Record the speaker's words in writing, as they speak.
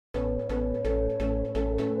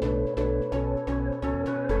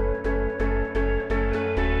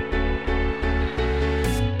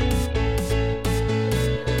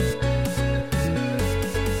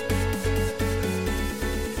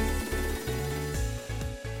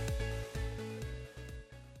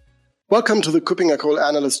Welcome to the KuppingerCole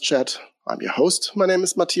Analyst Chat. I'm your host. My name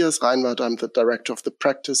is Matthias Reinwarth. I'm the Director of the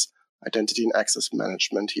Practice, Identity and Access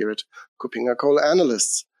Management here at KuppingerCole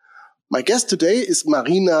Analysts. My guest today is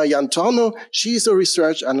Marina Jantorno. She is a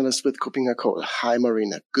research analyst with KuppingerCole. Hi,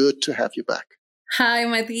 Marina. Good to have you back. Hi,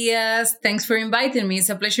 Matthias. Thanks for inviting me. It's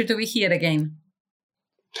a pleasure to be here again.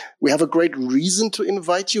 We have a great reason to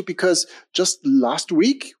invite you because just last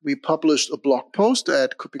week we published a blog post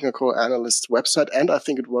at KuppingerCole Analyst's website, and I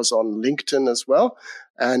think it was on LinkedIn as well,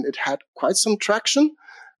 and it had quite some traction.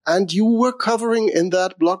 And you were covering in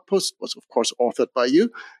that blog post, was of course authored by you.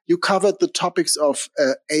 You covered the topics of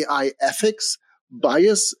AI ethics,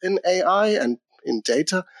 bias in AI and in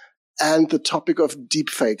data, and the topic of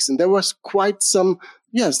deepfakes. And there was quite some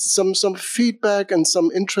feedback and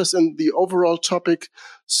some interest in the overall topic.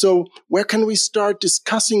 So where can we start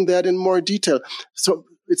discussing that in more detail? So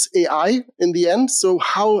it's AI in the end. So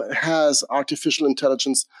how has artificial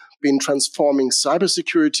intelligence been transforming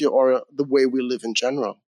cybersecurity or the way we live in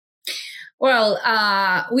general? Well,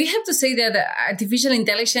 we have to say that artificial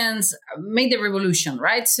intelligence made a revolution,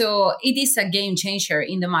 right? So it is a game changer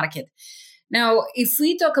in the market. Now, if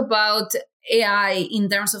we talk about AI in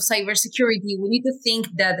terms of cybersecurity, we need to think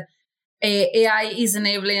that AI is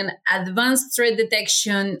enabling advanced threat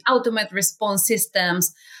detection, automated response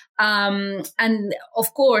systems, and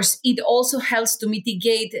of course, it also helps to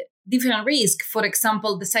mitigate different risks. For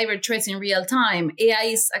example, the cyber threats in real time. AI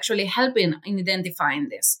is actually helping in identifying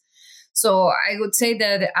this. So I would say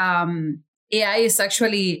that AI is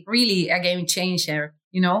actually really a game changer,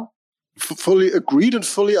 Fully agreed and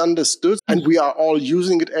fully understood. And we are all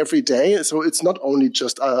using it every day. So it's not only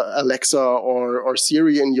just Alexa or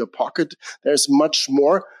Siri in your pocket. There's much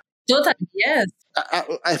more. Totally, yes.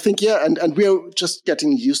 I think, yeah. And we are just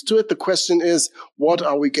getting used to it. The question is, what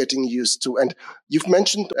are we getting used to? And you've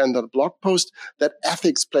mentioned in that blog post that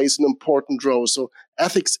ethics plays an important role. So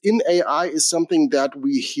ethics in AI is something that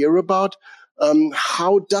we hear about.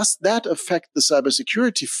 How does that affect the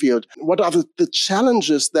cybersecurity field? What are the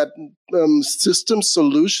challenges that system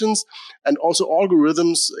solutions and also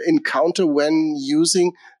algorithms encounter when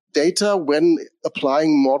using data, when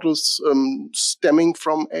applying models stemming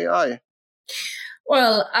from AI?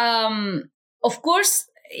 Well, of course,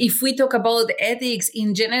 if we talk about ethics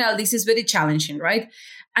in general, this is very challenging, right?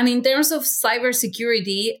 And in terms of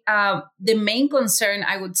cybersecurity, the main concern,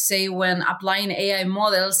 I would say, when applying AI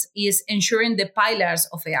models is ensuring the pillars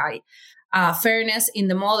of AI, fairness in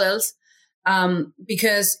the models,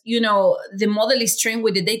 because, the model is trained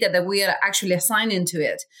with the data that we are actually assigning to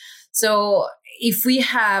it. So if we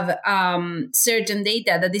have certain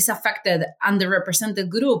data that is affected underrepresented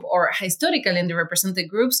group or historically underrepresented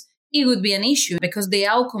groups, it would be an issue because the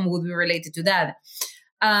outcome would be related to that.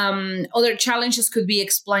 Other challenges could be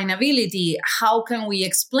explainability. How can we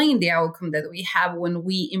explain the outcome that we have when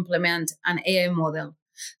we implement an AI model?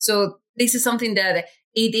 So this is something that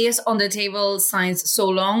it is on the table since so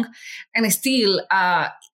long, and still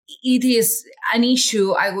it is an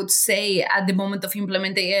issue, I would say, at the moment of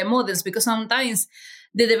implementing AI models, because sometimes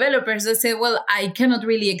the developers, they say, well, I cannot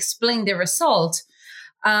really explain the result.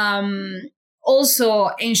 Also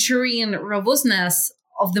ensuring robustness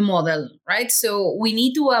of the model, right? So we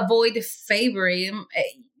need to avoid favoring,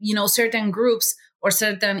 certain groups or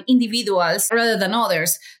certain individuals rather than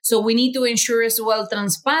others. So we need to ensure as well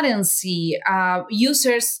transparency.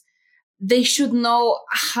 Users, they should know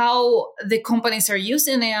how the companies are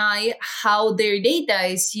using AI, how their data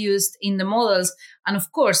is used in the models. And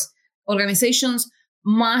of course, organizations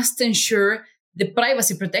must ensure the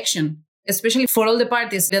privacy protection, especially for all the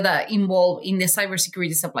parties that are involved in the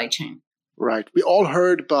cybersecurity supply chain. Right. We all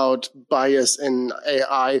heard about bias in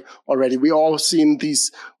AI already. We all seen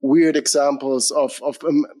these weird examples of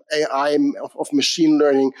AI, of machine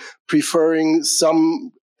learning, preferring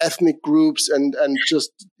some ethnic groups and just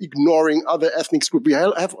ignoring other ethnic groups. We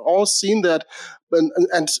have all seen that.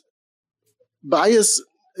 And bias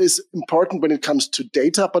is important when it comes to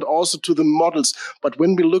data, but also to the models. But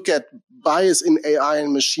when we look at bias in AI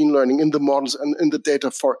and machine learning, in the models and in the data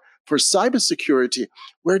for cybersecurity,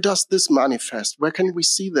 where does this manifest? Where can we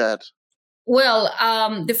see that? Well,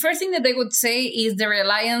 the first thing that I would say is the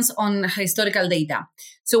reliance on historical data.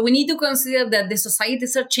 So we need to consider that the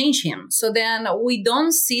societies are changing. So then we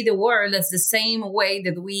don't see the world as the same way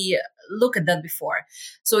that we look at that before.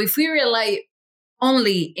 So if we rely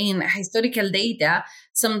only in historical data,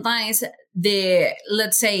 sometimes the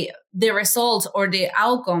results or the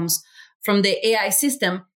outcomes from the AI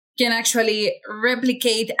system can actually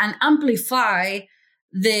replicate and amplify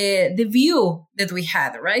the view that we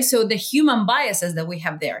had, right? So the human biases that we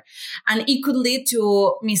have there. And it could lead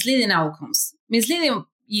to misleading outcomes. Misleading,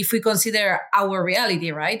 if we consider our reality,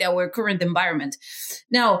 right? Our current environment.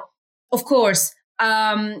 Now, of course,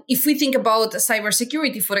 if we think about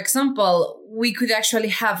cybersecurity, for example, we could actually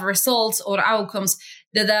have results or outcomes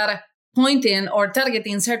that are pointing or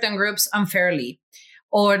targeting certain groups unfairly,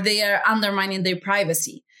 or they are undermining their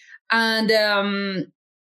privacy. And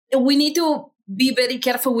we need to be very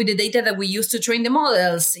careful with the data that we use to train the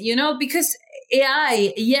models, because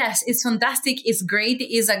AI, yes, it's fantastic, it's great,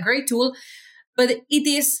 it's a great tool, but it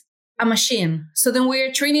is a machine. So then we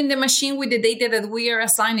are training the machine with the data that we are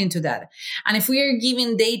assigning to that. And if we are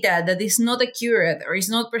giving data that is not accurate or is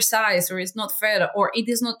not precise or is not fair or it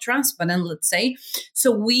is not transparent, let's say,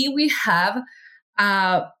 so we will have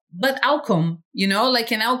bad outcome,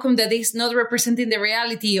 like an outcome that is not representing the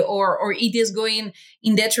reality or it is going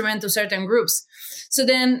in detriment to certain groups. So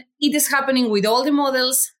then it is happening with all the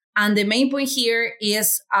models. And the main point here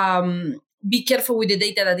is be careful with the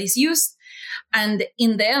data that is used. And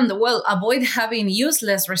in the end, avoid having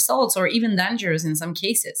useless results or even dangerous in some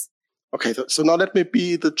cases. Okay, so now let me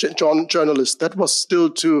be the journalist. That was still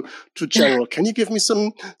too general. Can you give me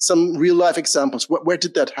some real life examples? Where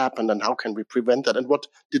did that happen, and how can we prevent that, and what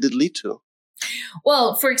did it lead to?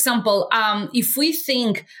 Well, for example, if we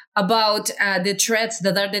think about the threats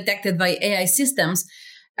that are detected by AI systems,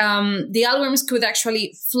 the algorithms could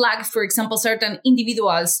actually flag, for example, certain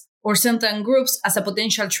individuals or certain groups as a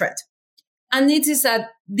potential threat. And it is a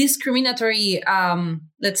discriminatory,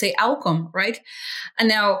 let's say, outcome, right? And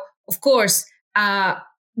now, of course,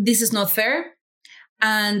 this is not fair.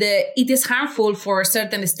 And it is harmful for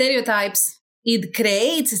certain stereotypes. It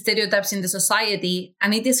creates stereotypes in the society,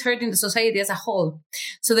 and it is hurting the society as a whole.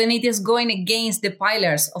 So then it is going against the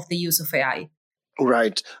pillars of the use of AI.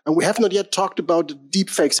 Right. And we have not yet talked about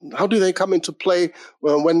deepfakes. How do they come into play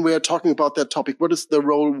when we are talking about that topic? What is the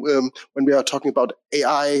role when we are talking about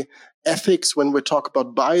AI ethics, when we talk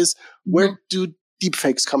about bias? Where do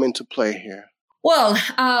deepfakes come into play here? Well,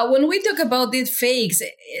 when we talk about deepfakes,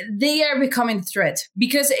 they are becoming a threat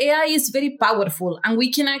because AI is very powerful and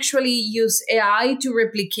we can actually use AI to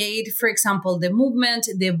replicate, for example, the movement,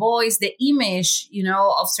 the voice, the image,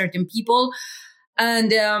 of certain people.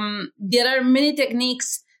 And there are many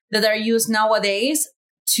techniques that are used nowadays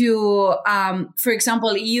to, for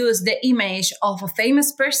example, use the image of a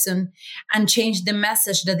famous person and change the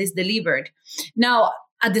message that is delivered. Now,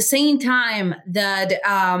 at the same time that,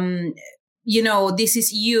 this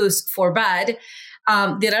is used for bad,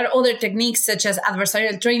 there are other techniques such as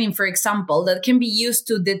adversarial training, for example, that can be used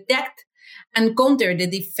to detect and counter the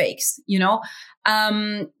deepfakes.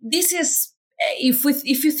 This is,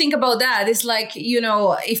 if you think about that, it's like,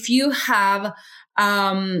 if you have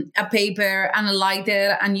a paper and a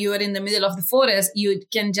lighter and you are in the middle of the forest, you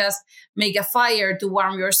can just make a fire to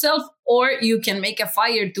warm yourself, or you can make a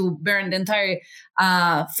fire to burn the entire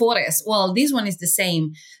forest. Well, this one is the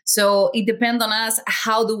same. So it depends on us.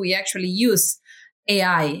 How do we actually use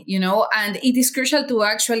AI, and it is crucial to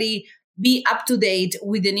actually be up to date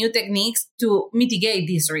with the new techniques to mitigate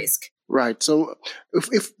this risk. Right. So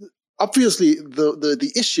if obviously,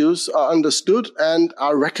 the issues are understood and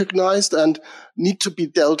are recognized and need to be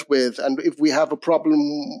dealt with. And if we have a problem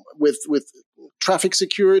with traffic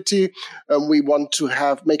security, we want to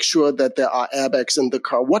make sure that there are airbags in the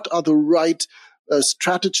car. What are the right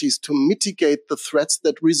strategies to mitigate the threats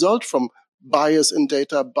that result from bias in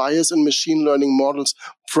data, bias in machine learning models,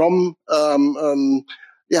 from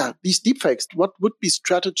these deepfakes? What would be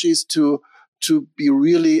strategies to be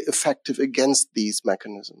really effective against these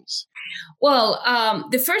mechanisms? Well,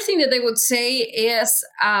 the first thing that I would say is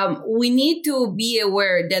we need to be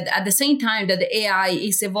aware that at the same time that the AI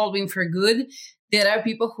is evolving for good, there are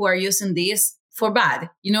people who are using this for bad.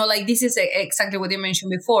 Like this is exactly what you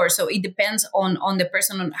mentioned before. So it depends on the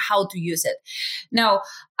person on how to use it. Now,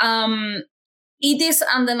 it is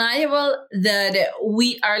undeniable that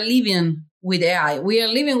we are living with AI. We are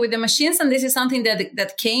living with the machines, and this is something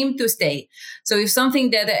that came to stay. So if something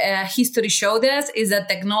that history showed us is that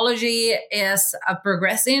technology is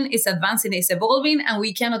progressing, is advancing, is evolving, and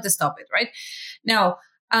we cannot stop it, right? Now,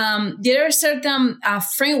 there are certain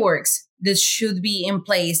frameworks that should be in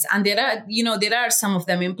place, and there are some of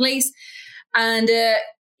them in place, and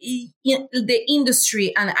the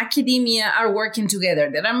industry and academia are working together.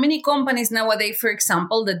 There are many companies nowadays, for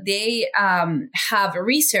example, that they have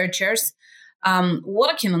researchers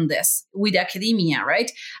working on this with academia,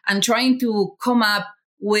 right? And trying to come up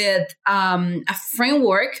with a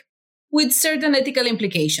framework with certain ethical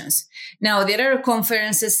implications. Now, there are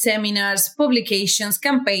conferences, seminars, publications,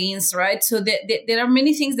 campaigns, right? So there are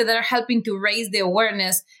many things that are helping to raise the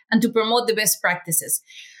awareness and to promote the best practices.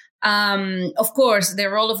 Of course, the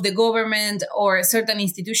role of the government or certain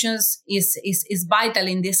institutions is vital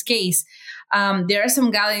in this case. There are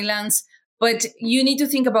some guidelines, but you need to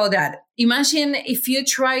think about that. Imagine if you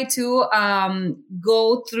try to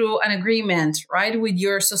go through an agreement, right, with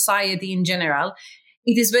your society in general.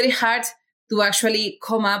 It is very hard to actually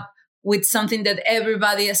come up with something that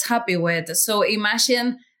everybody is happy with. So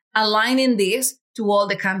imagine aligning this to all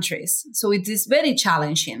the countries. So it is very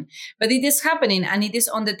challenging, but it is happening and it is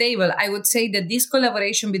on the table. I would say that this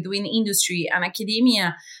collaboration between industry and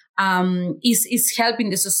academia is helping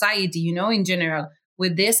the society, in general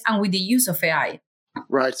with this and with the use of AI.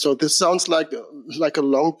 Right. So this sounds like a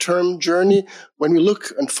long-term journey. When we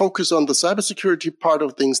look and focus on the cybersecurity part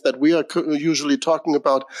of things that we are usually talking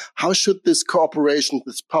about, how should this cooperation,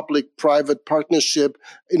 this public-private partnership,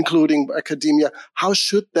 including academia, how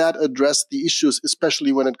should that address the issues,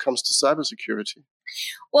 especially when it comes to cybersecurity?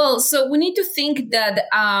 Well, so we need to think that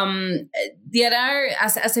there are,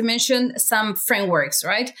 as I mentioned, some frameworks,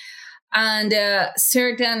 right? And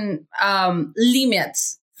certain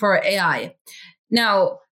limits for AI.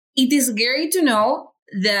 Now, it is great to know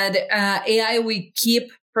that AI will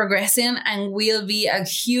keep progressing and will be a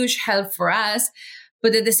huge help for us.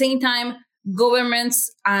 But at the same time,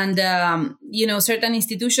 governments and, certain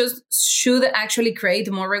institutions should actually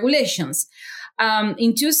create more regulations.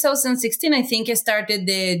 In 2016, I think I started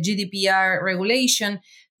the GDPR regulation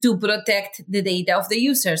to protect the data of the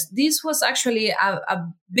users. This was actually a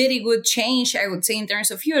very good change, I would say, in terms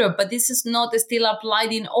of Europe, but this is not still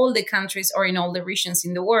applied in all the countries or in all the regions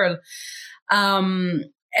in the world. And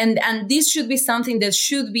this should be something that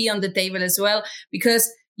should be on the table as well, because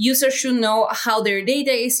users should know how their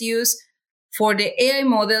data is used for the AI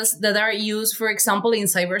models that are used, for example, in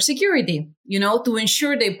cybersecurity, to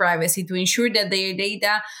ensure their privacy, to ensure that their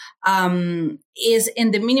data is in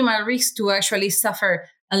the minimal risk to actually suffer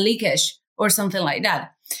a leakage or something like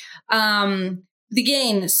that.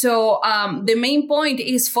 Again, so the main point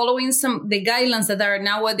is following the guidelines that are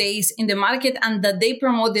nowadays in the market and that they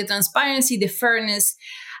promote the transparency, the fairness,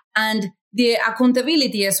 and the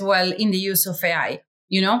accountability as well in the use of AI.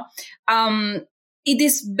 It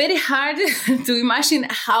is very hard to imagine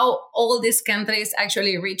how all these countries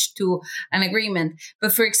actually reach to an agreement.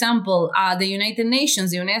 But for example, the United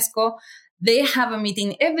Nations, the UNESCO, they have a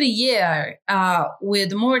meeting every year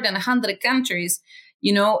with more than 100 countries,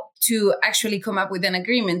 to actually come up with an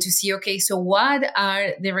agreement to see, okay, so what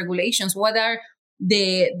are the regulations? What are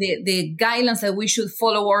the guidelines that we should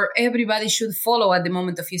follow or everybody should follow at the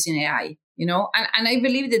moment of using AI, And I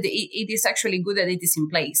believe that it is actually good that it is in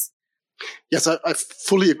place. Yes, I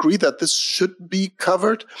fully agree that this should be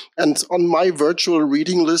covered. And on my virtual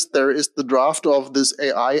reading list, there is the draft of this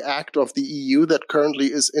AI Act of the EU that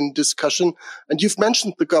currently is in discussion. And you've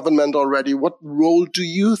mentioned the government already. What role do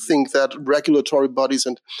you think that regulatory bodies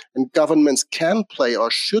and governments can play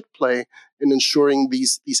or should play in ensuring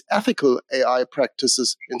these ethical AI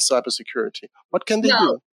practices in cybersecurity? What can they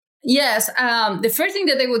do? Yes, the first thing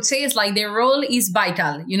that I would say is their role is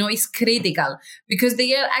vital, is critical because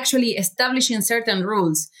they are actually establishing certain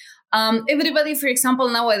rules. Everybody, for example,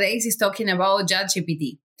 nowadays is talking about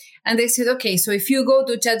ChatGPT. And they said, okay, so if you go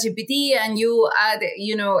to ChatGPT and you add,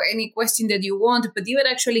 any question that you want, but you are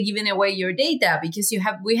actually giving away your data because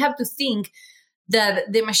we have to think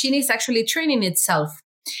that the machine is actually training itself.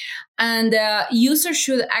 And users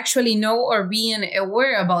should actually know or be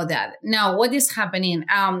aware about that. Now, what is happening?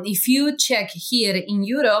 If you check here in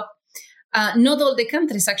Europe, not all the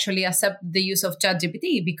countries actually accept the use of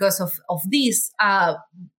ChatGPT because of this,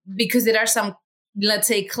 because there are some, let's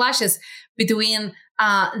say, clashes between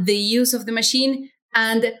the use of the machine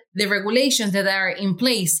and the regulations that are in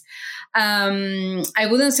place. I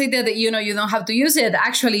wouldn't say that, you don't have to use it.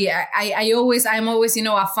 Actually, I'm always,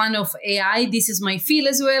 a fan of AI. This is my field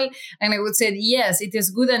as well. And I would say, yes, it is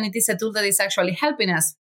good. And it is a tool that is actually helping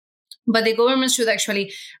us. But the government should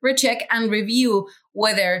actually recheck and review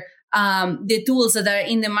whether the tools that are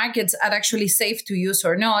in the markets are actually safe to use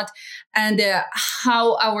or not, and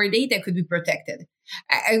how our data could be protected.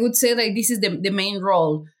 I would say that this is the main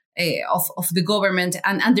role of the government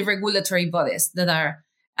and the regulatory bodies that are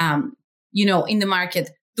in the market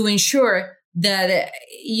to ensure that,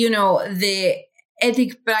 the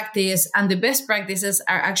ethic practice and the best practices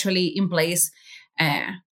are actually in place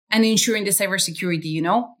and ensuring the cybersecurity,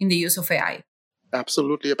 in the use of AI.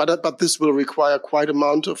 Absolutely. But this will require quite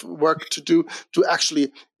amount of work to do to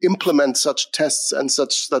actually implement such tests and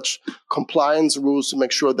such compliance rules to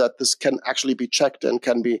make sure that this can actually be checked and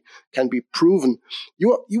can be proven.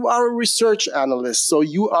 You are a research analyst, so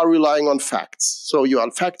you are relying on facts. So you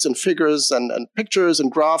are facts and figures and pictures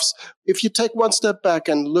and graphs. If you take one step back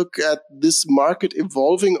and look at this market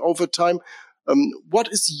evolving over time, what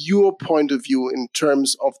is your point of view in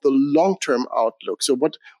terms of the long-term outlook? So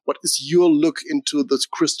what is your look into this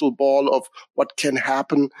crystal ball of what can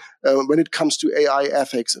happen when it comes to AI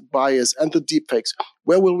ethics, bias, and the deepfakes?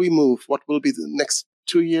 Where will we move? What will be the next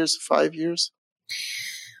 2 years, 5 years?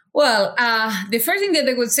 Well, the first thing that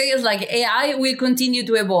I would say is like AI will continue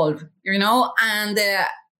to evolve, and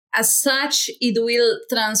as such, it will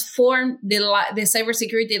transform the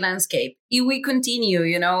cybersecurity landscape. It will continue,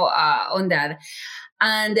 on that.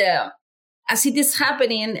 And as it is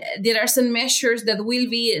happening, there are some measures that will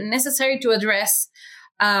be necessary to address,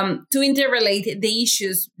 to interrelate the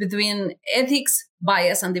issues between ethics,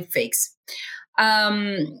 bias, and deepfakes.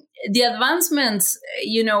 The advancements,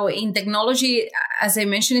 in technology, as I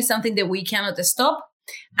mentioned, is something that we cannot stop,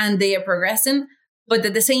 and they are progressing. But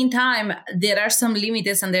at the same time, there are some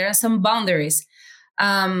limits and there are some boundaries.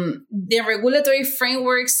 The regulatory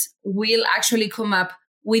frameworks will actually come up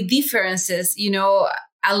with differences,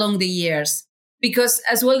 along the years, because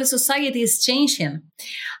as well the society is changing.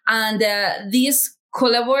 And these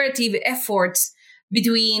collaborative efforts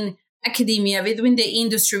between academia, between the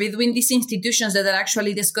industry, between these institutions that are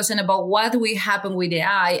actually discussing about what will happen with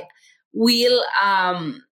AI will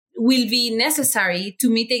be necessary to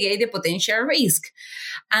mitigate the potential risk.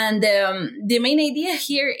 And the main idea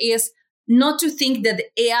here is not to think that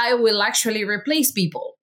AI will actually replace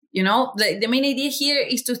people. The main idea here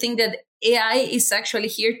is to think that AI is actually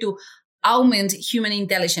here to augment human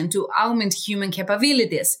intelligence, to augment human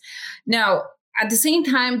capabilities. Now, at the same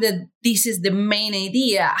time that this is the main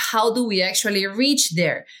idea, how do we actually reach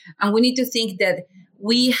there? And we need to think that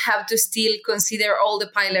we have to still consider all the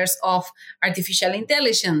pillars of artificial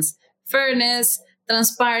intelligence: fairness,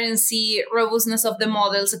 transparency, robustness of the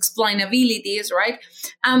models, explainabilities, right?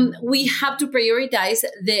 We have to prioritize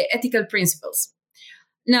the ethical principles.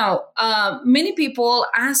 Now, many people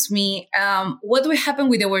ask me, what will happen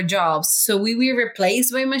with our jobs? So we will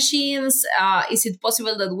replaced by machines? Is it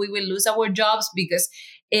possible that we will lose our jobs because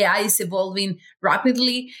AI is evolving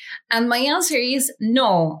rapidly? And my answer is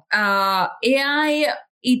no. AI,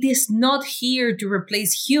 it is not here to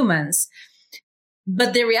replace humans.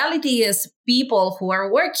 But the reality is people who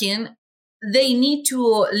are working, they need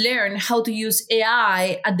to learn how to use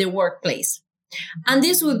AI at the workplace. And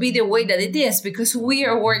this would be the way that it is, because we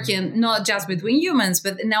are working not just between humans,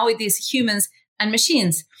 but now it is humans and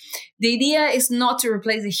machines. The idea is not to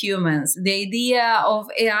replace the humans. The idea of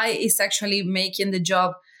AI is actually making the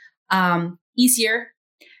job easier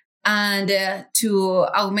and to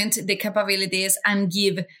augment the capabilities and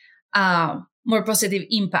give more positive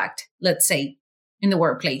impact, let's say, in the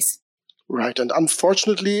workplace. Right. And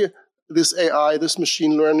unfortunately, this AI, this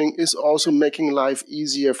machine learning is also making life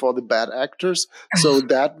easier for the bad actors. So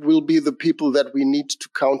that will be the people that we need to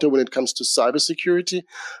counter when it comes to cybersecurity.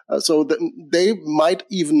 So they might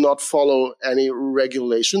even not follow any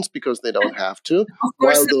regulations because they don't have to.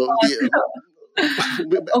 While the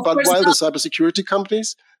cybersecurity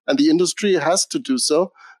companies and the industry has to do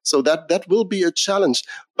so. So that will be a challenge.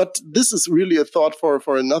 But this is really a thought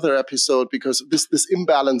for another episode, because this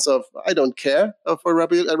imbalance of I don't care for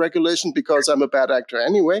a regulation because I'm a bad actor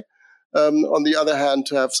anyway. On the other hand,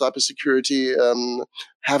 to have cybersecurity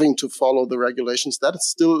having to follow the regulations, that is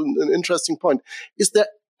still an interesting point. Is there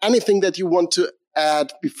anything that you want to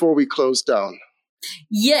add before we close down?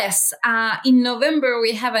 Yes. In November,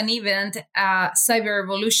 we have an event, Cyber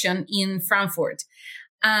Revolution in Frankfurt.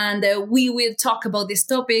 And we will talk about this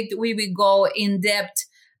topic. We will go in depth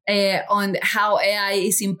on how AI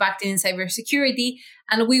is impacting in cybersecurity.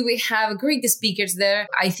 And we will have great speakers there.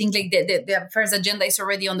 I think like the first agenda is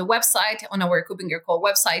already on the website, on our Kuppinger Call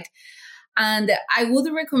website. And I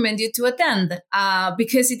would recommend you to attend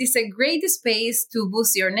because it is a great space to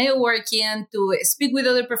boost your networking, to speak with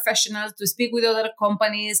other professionals, to speak with other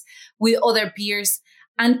companies, with other peers,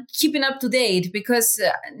 and keeping up to date, because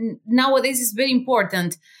nowadays is very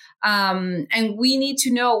important. And we need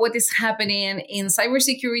to know what is happening in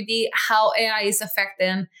cybersecurity, how AI is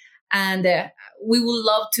affecting, and we would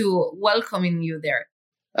love to welcome you there.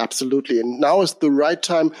 Absolutely. And now is the right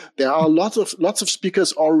time. There are lots of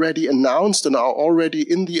speakers already announced and are already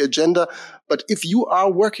in the agenda. But if you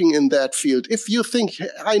are working in that field, if you think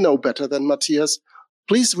I know better than Matthias,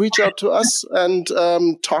 please reach out to us and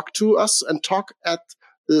talk to us and talk at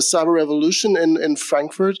the Cyber Revolution in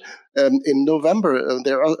Frankfurt in November.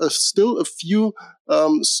 There are still a few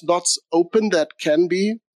slots open that can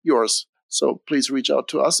be yours. So please reach out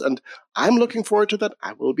to us. And I'm looking forward to that.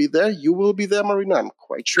 I will be there. You will be there, Marina. I'm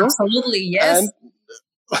quite sure. Absolutely, yes.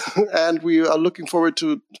 And we are looking forward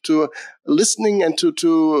to listening and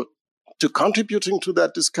to contributing to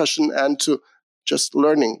that discussion and to just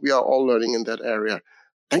learning. We are all learning in that area.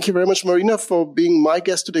 Thank you very much, Marina, for being my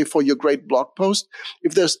guest today, for your great blog post.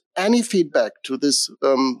 If there's any feedback to this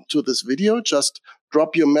video, just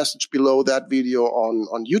drop your message below that video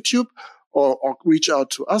on YouTube, or reach out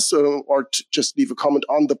to us, or just leave a comment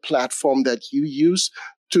on the platform that you use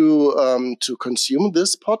to consume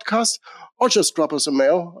this podcast, or just drop us a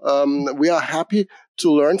mail. We are happy to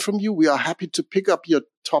learn from you. We are happy to pick up your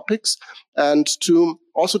topics and to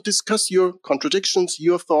also discuss your contradictions,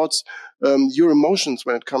 your thoughts, your emotions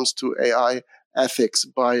when it comes to AI, ethics,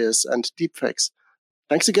 bias, and deepfakes.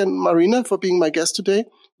 Thanks again, Marina, for being my guest today.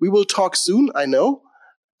 We will talk soon, I know,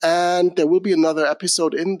 and there will be another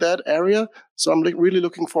episode in that area. So I'm really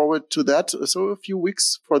looking forward to that. So a few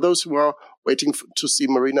weeks for those who are waiting to see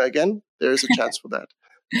Marina again, there is a chance for that.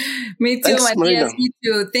 Me too, Thanks, Matthias. Marina. Me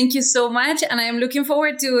too. Thank you so much. And I'm looking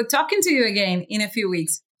forward to talking to you again in a few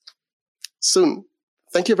weeks. Soon.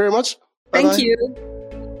 Thank you very much. Bye-bye. Thank you.